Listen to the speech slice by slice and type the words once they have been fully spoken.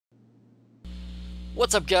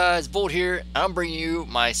What's up guys, Volt here. I'm bringing you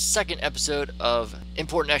my second episode of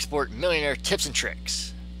Import and Export Millionaire Tips and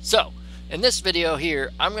Tricks. So, in this video here,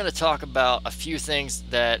 I'm going to talk about a few things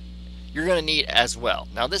that you're going to need as well.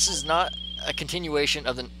 Now this is not a continuation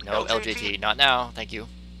of the, no, LJT, not now, thank you,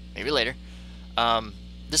 maybe later.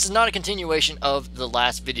 This is not a continuation of the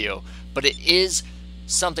last video, but it is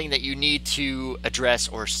something that you need to address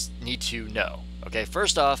or need to know. Okay,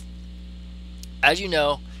 first off, as you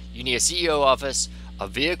know, you need a CEO office, a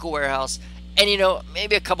vehicle warehouse, and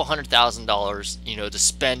maybe a couple $100,000 to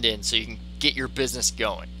spend in so you can get your business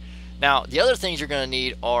going. Now the other things you're going to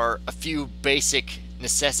need are a few basic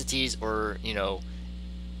necessities or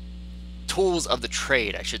tools of the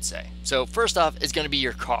trade, I should say. So first off is going to be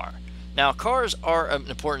your car. Now cars are an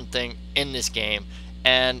important thing in this game,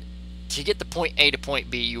 and to get to point A to point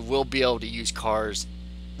B you will be able to use cars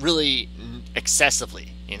really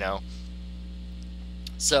excessively,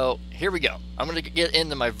 So here we go. I'm going to get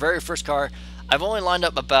into my very first car. I've only lined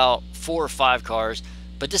up about 4 or 5 cars,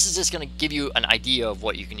 but this is just going to give you an idea of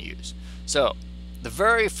what you can use. So the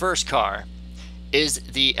very first car is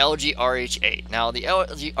the Elegy RH8. Now the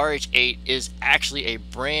Elegy RH8 is actually a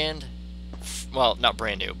brand, well, not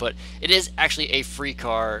brand new, but it is actually a free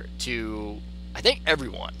car to, I think,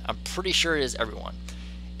 everyone. I'm pretty sure it is everyone.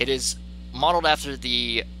 It is modeled after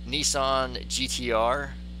the Nissan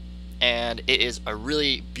GTR, and it is a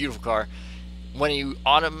really beautiful car. When you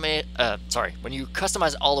when you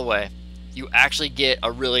customize it all the way, you actually get a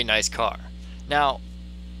really nice car. Now,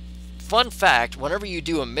 fun fact, whenever you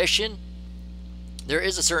do a mission, there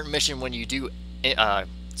is a certain mission when you do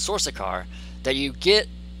source a car that you get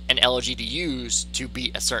an Elegy to use to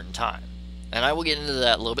beat a certain time. And I will get into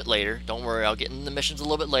that a little bit later. Don't worry, I'll get into the missions a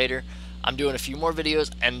little bit later. I'm doing a few more videos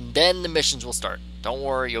and then the missions will start. Don't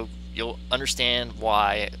worry, you'll understand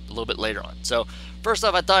why a little bit later on. So first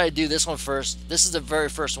off, I thought I'd do this one first. This is the very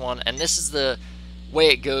first one, and this is the way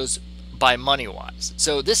it goes by money wise.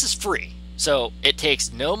 So this is free, so it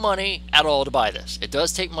takes no money at all to buy this. It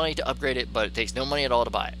does take money to upgrade it, but it takes no money at all to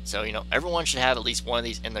buy it. So everyone should have at least one of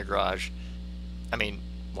these in their garage. I mean,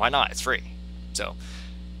 why not? It's free. So,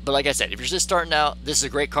 but like I said, if you're just starting out, this is a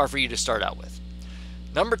great car for you to start out with.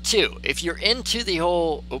 Number 2, if you're into the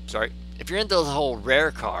whole if you're into the whole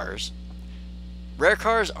rare cars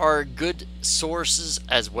are good sources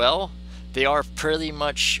as well. They are pretty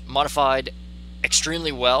much modified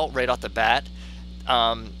extremely well right off the bat.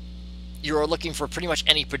 You're looking for pretty much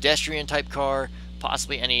any pedestrian type car,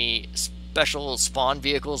 possibly any special spawn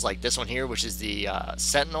vehicles like this one here, which is the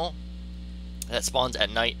Sentinel, that spawns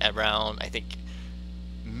at night around, I think,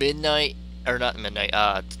 midnight, or not midnight,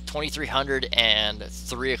 2300 and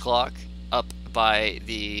 3 o'clock, up by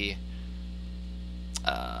the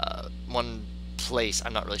one place.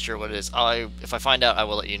 I'm not really sure what it is. If I find out, I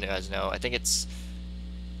will let you guys know. I think it's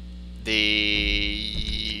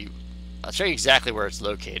I'll show you exactly where it's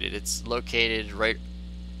located. It's located right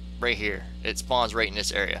here. It spawns right in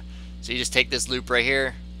this area. So you just take this loop right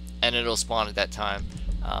here and it'll spawn at that time.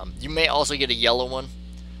 You may also get a yellow one.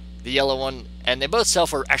 The yellow one, and they both sell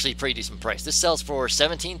for actually a pretty decent price. This sells for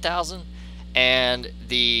 $17,000, and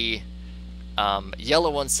the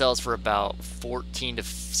yellow one sells for about $14,000 to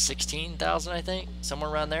 $16,000, I think,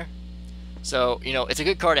 somewhere around there. So it's a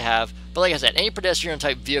good car to have. But like I said, any pedestrian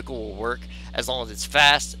type vehicle will work as long as it's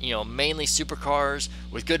fast. Mainly supercars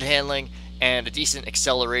with good handling and a decent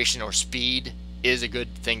acceleration or speed is a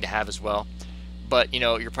good thing to have as well. But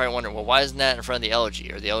you're probably wondering, well, why isn't that in front of the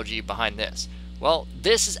Elegy or the Elegy behind this? Well,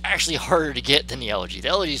 this is actually harder to get than the Elegy. The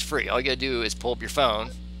Elegy is free. All you gotta do is pull up your phone,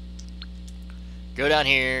 go down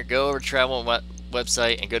here, go over to travel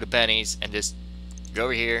website, and go to Benny's, and just go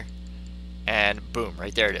over here, and boom,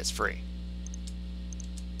 right there it is, free.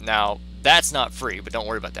 Now that's not free, but don't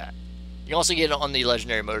worry about that. You can also get it on the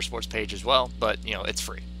Legendary Motorsports page as well, but it's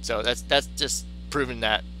free. So that's just proving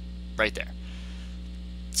that right there.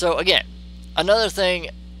 So again, another thing.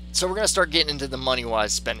 So we're going to start getting into the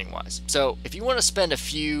money-wise, spending-wise. So if you want to spend a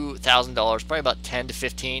few $1,000s, probably about 10 to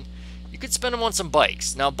 15, you could spend them on some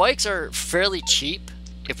bikes. Now bikes are fairly cheap.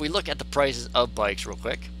 If we look at the prices of bikes real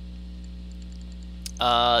quick,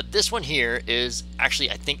 this one here is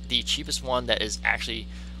actually, I think, the cheapest one that is actually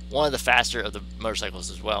one of the faster of the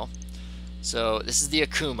motorcycles as well. So this is the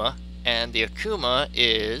Kuruma, and the Kuruma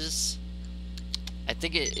is, I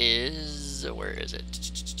think it is, where is it?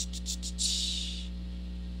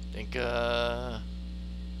 I think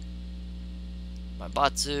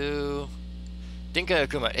Mabatsu Dinka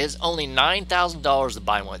Akuma is only $9,000 to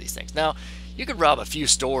buy one of these things. Now you could rob a few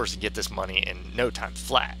stores and get this money in no time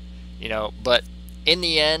flat, but in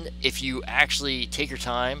the end, if you actually take your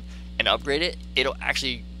time and upgrade it, it'll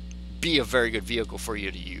actually be a very good vehicle for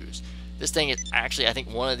you to use. This thing is actually, I think,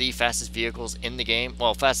 one of the fastest vehicles in the game.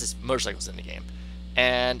 Well, fastest motorcycles in the game.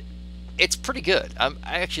 And it's pretty good. I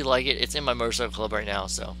actually like it. It's in my motorcycle club right now.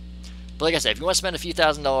 So, but like I said, if you want to spend a few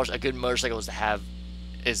 $1,000s, a good motorcycle is to have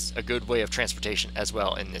is a good way of transportation as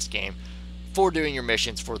well in this game for doing your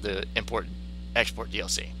missions for the import export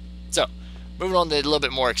DLC. So, moving on to a little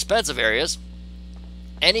bit more expensive areas.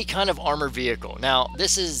 Any kind of armored vehicle. Now,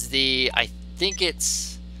 this is the, I think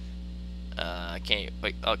it's, I can't,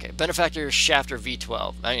 wait, okay, Benefactor Shafter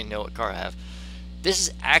V12. I don't even know what car I have. This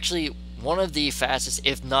is actually one of the fastest,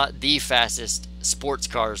 if not the fastest, sports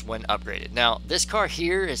cars when upgraded. Now, this car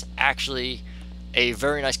here is actually a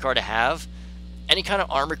very nice car to have. Any kind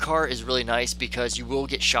of armored car is really nice because you will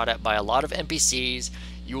get shot at by a lot of NPCs.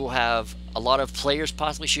 You will have a lot of players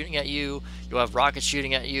possibly shooting at you. You'll have rockets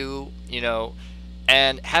shooting at you, you know.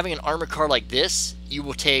 And having an armored car like this, you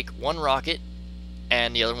will take one rocket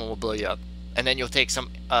and the other one will blow you up. And then you'll take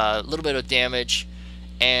some little bit of damage.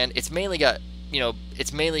 And it's mainly got, you know,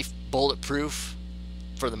 it's mainly bulletproof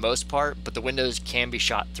for the most part, but the windows can be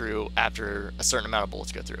shot through after a certain amount of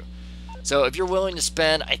bullets go through. So if you're willing to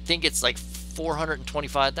spend, I think it's like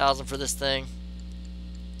 $425,000 for this thing.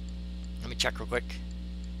 Let me check real quick.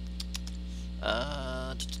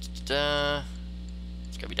 It's gonna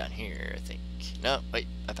be down here, I think. No, wait,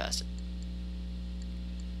 I passed it.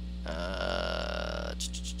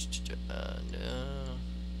 No.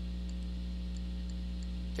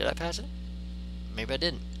 Did I pass it? Maybe I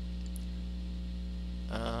didn't.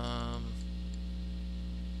 I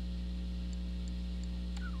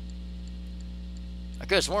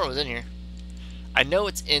could have sworn it was in here. I know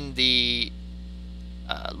it's in the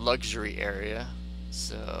luxury area,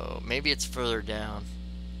 so maybe it's further down.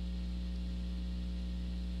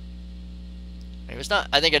 Maybe it's not.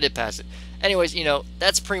 I think I did pass it. Anyways, you know,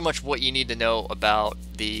 that's pretty much what you need to know about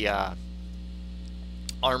the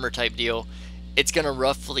armor type deal. It's going to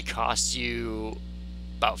roughly cost you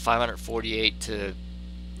about 548 to,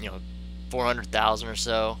 you know, 400,000 or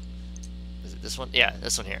so. Is it this one? Yeah,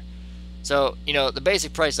 this one here. So, you know, the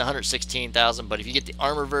basic price is 116,000, but if you get the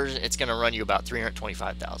armor version, it's going to run you about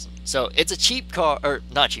 325,000. So, it's a cheap car, or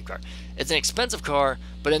not a cheap car. It's an expensive car,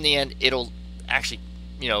 but in the end, it'll actually,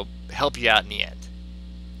 you know, help you out in the end.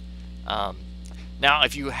 Now,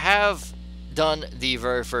 if you have done the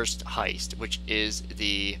very first heist, which is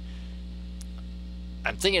the,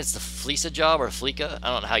 I'm thinking it's the Fleeca job or Fleeca,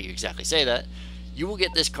 I don't know how you exactly say that, you will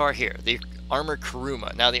get this car here, the Armored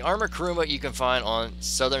Kuruma. Now, the Armored Kuruma you can find on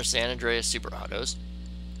Southern San Andreas Super Autos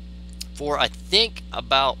for, I think,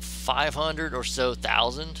 about 500 or so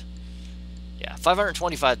thousand. Yeah,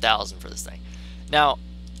 525,000 for this thing. Now,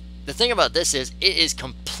 the thing about this is it is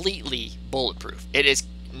completely bulletproof. It is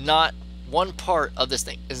not, one part of this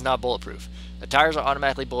thing is not bulletproof. The tires are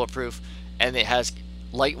automatically bulletproof, and it has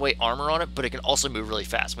lightweight armor on it, but it can also move really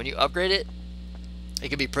fast. When you upgrade it, it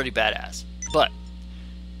can be pretty badass. But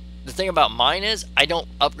the thing about mine is I don't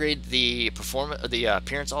upgrade the performance, the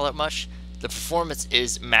appearance all that much. The performance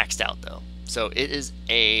is maxed out though, so it is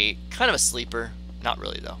a kind of a sleeper. Not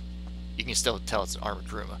really though. You can still tell it's an armored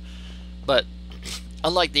Kuruma, but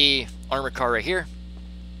unlike the armored car right here,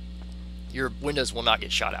 your windows will not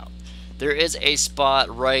get shot out. There is a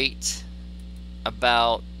spot right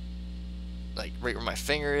about, like right where my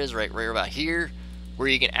finger is, right about here, where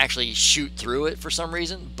you can actually shoot through it for some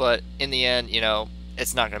reason, but in the end, you know,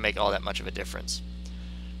 it's not going to make all that much of a difference.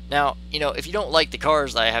 Now, you know, if you don't like the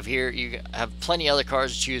cars that I have here, you have plenty of other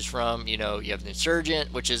cars to choose from. You know, you have the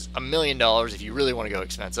Insurgent, which is $1 million if you really want to go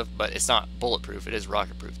expensive, but it's not bulletproof. It is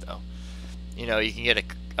rocket proof though. You know, you can get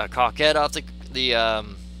a Coquette off the out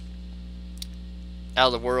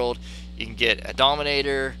of the world. You can get a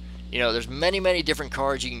Dominator. You know, there's many different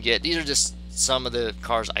cars you can get. These are just some of the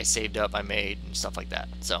cars I saved up, I made, and stuff like that.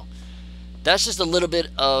 So that's just a little bit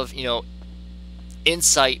of, you know,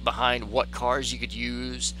 insight behind what cars you could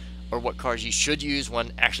use or what cars you should use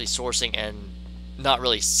when actually sourcing and not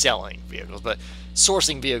really selling vehicles, but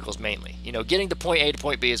sourcing vehicles mainly. You know, getting to point A to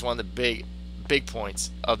point B is one of the big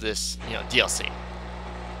points of this, you know, DLC.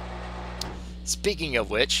 Speaking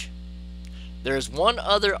of which, there's one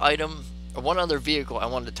other item or one other vehicle I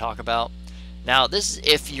wanted to talk about. Now, this is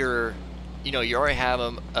if you're, you know, you already have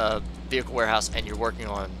a vehicle warehouse and you're working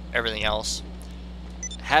on everything else.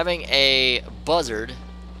 Having a Buzzard,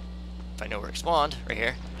 if I know where it spawned, right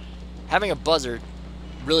here, having a Buzzard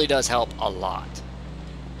really does help a lot.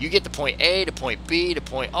 You get to point A to point B to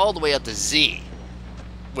point all the way up to Z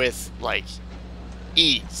with like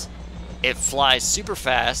ease. It flies super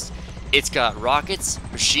fast. It's got rockets,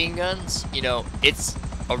 machine guns. You know, it's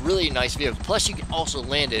a really nice vehicle. Plus, you can also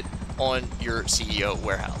land it on your CEO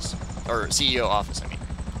warehouse. or CEO office, I mean.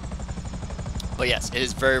 But yes, it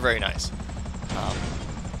is very, very nice.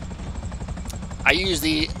 I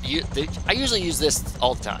usually use this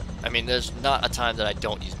all the time. I mean, there's not a time that I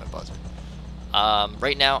don't use my Buzzard.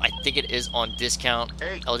 Right now, I think it is on discount.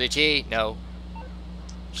 Hey. LJT, no.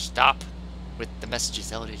 Stop with the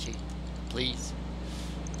messages, LJT, please.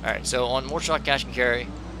 Alright, so on more shot cash and carry,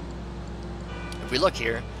 if we look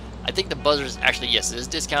here, I think the Buzzard is actually, yes, it is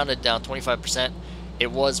discounted down 25%.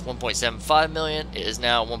 It was 1.75 million. It is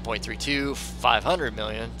now 1.32, 500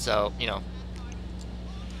 million. So, you know,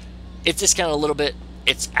 it's discounted a little bit.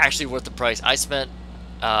 It's actually worth the price. I spent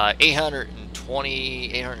 800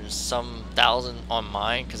 and some thousand on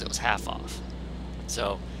mine because it was half off.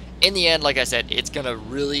 So, in the end, like I said, it's gonna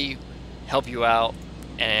really help you out,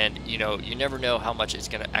 and you know, you never know how much it's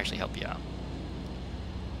gonna actually help you out.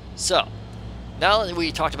 So, now that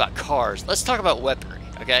we talked about cars, let's talk about weaponry.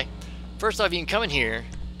 Okay. First off, you can come in here,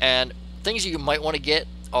 and things you might want to get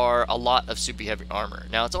are a lot of super heavy armor.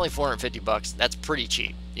 Now, it's only 450 bucks. That's pretty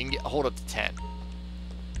cheap. You can get hold up to 10.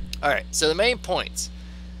 Alright, so the main points.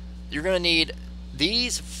 You're going to need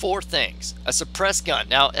these 4 things. A suppressed gun.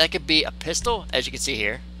 Now, that could be a pistol, as you can see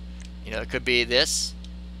here. You know, it could be this.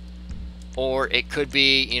 Or it could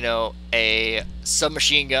be, you know, a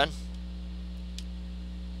submachine gun.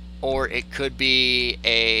 Or it could be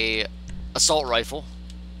a assault rifle.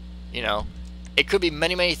 You know, it could be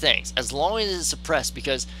many, many things, as long as it's suppressed,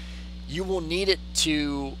 because you will need it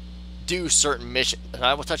to do certain missions. And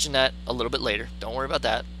I will touch on that a little bit later. Don't worry about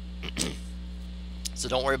that. So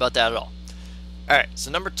don't worry about that at all. Alright, so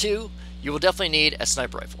number 2, you will definitely need a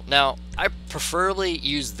sniper rifle. Now, I preferably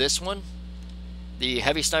use this one, the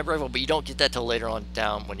heavy sniper rifle, but you don't get that till later on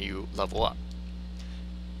down when you level up.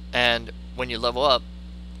 And when you level up,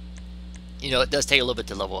 you know, it does take a little bit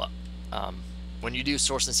to level up. When you do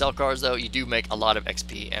source and sell cars, though, you do make a lot of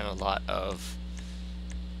XP and a lot of,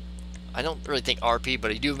 I don't really think RP,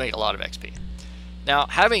 but you do make a lot of XP. Now,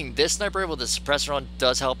 having this sniper rifle with the suppressor on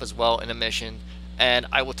does help as well in a mission, and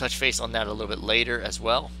I will touch base on that a little bit later as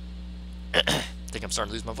well. I think I'm starting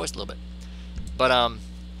to lose my voice a little bit. But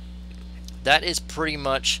that is pretty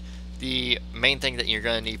much the main thing that you're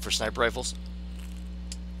going to need for sniper rifles.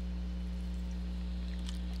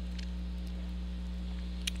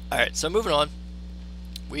 Alright, so moving on.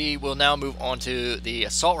 We will now move on to the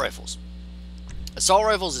assault rifles. Assault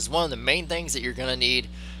rifles is one of the main things that you're going to need,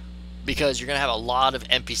 because you're going to have a lot of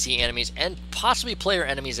NPC enemies and possibly player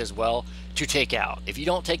enemies as well to take out. If you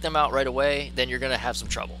don't take them out right away, then you're going to have some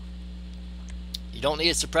trouble. You don't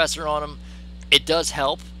need a suppressor on them. It does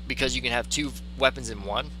help because you can have 2 weapons in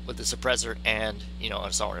one with the suppressor and, you know, an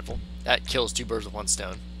assault rifle. That kills 2 birds with 1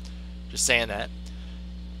 stone. Just saying that.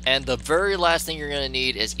 And the very last thing you're going to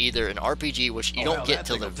need is either an RPG, which you don't get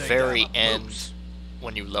till the very end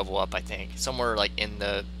when you level up, I think. Somewhere like in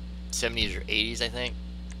the 70s or 80s, I think.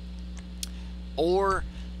 Or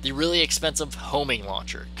the really expensive homing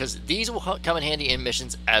launcher, because these will come in handy in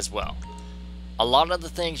missions as well. A lot of the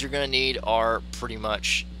things you're going to need are pretty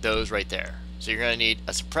much those right there. So you're going to need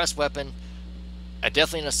a suppressed weapon,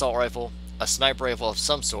 definitely an assault rifle, a sniper rifle of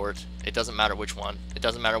some sort. It doesn't matter which one. It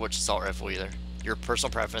doesn't matter which assault rifle either. Your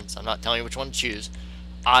personal preference. I'm not telling you which one to choose.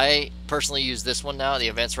 I personally use this one now, the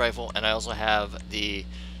advanced rifle, and I also have the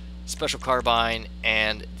special carbine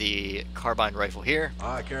and the carbine rifle here.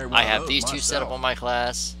 I have these 2 set up on my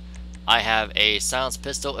class. I have a silenced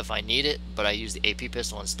pistol if I need it, but I use the AP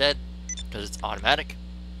pistol instead because it's automatic.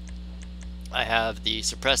 I have the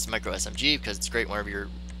suppressed micro SMG because it's great whenever you're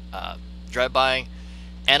drive-buying,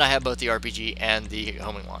 and I have both the RPG and the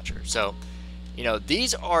homing launcher. So, you know,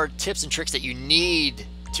 these are tips and tricks that you need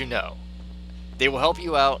to know. They will help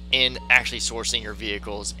you out in actually sourcing your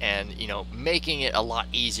vehicles and, you know, making it a lot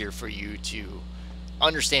easier for you to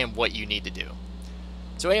understand what you need to do.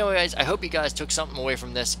 So anyway, guys, I hope you guys took something away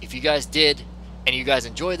from this. If you guys did and you guys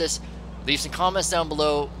enjoyed this, leave some comments down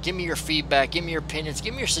below. Give me your feedback. Give me your opinions.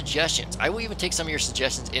 Give me your suggestions. I will even take some of your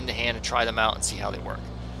suggestions into hand and try them out and see how they work.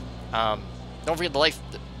 Don't forget to like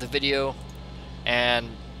the video, and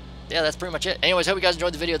yeah, that's pretty much it. Anyways, hope you guys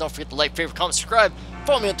enjoyed the video. Don't forget to like, favorite, comment, subscribe.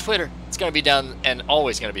 Follow me on Twitter. It's going to be down, and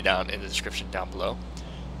always going to be down in the description down below.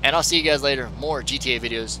 And I'll see you guys later. More GTA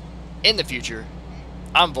videos in the future.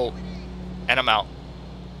 I'm Volt, and I'm out.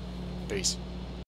 Peace.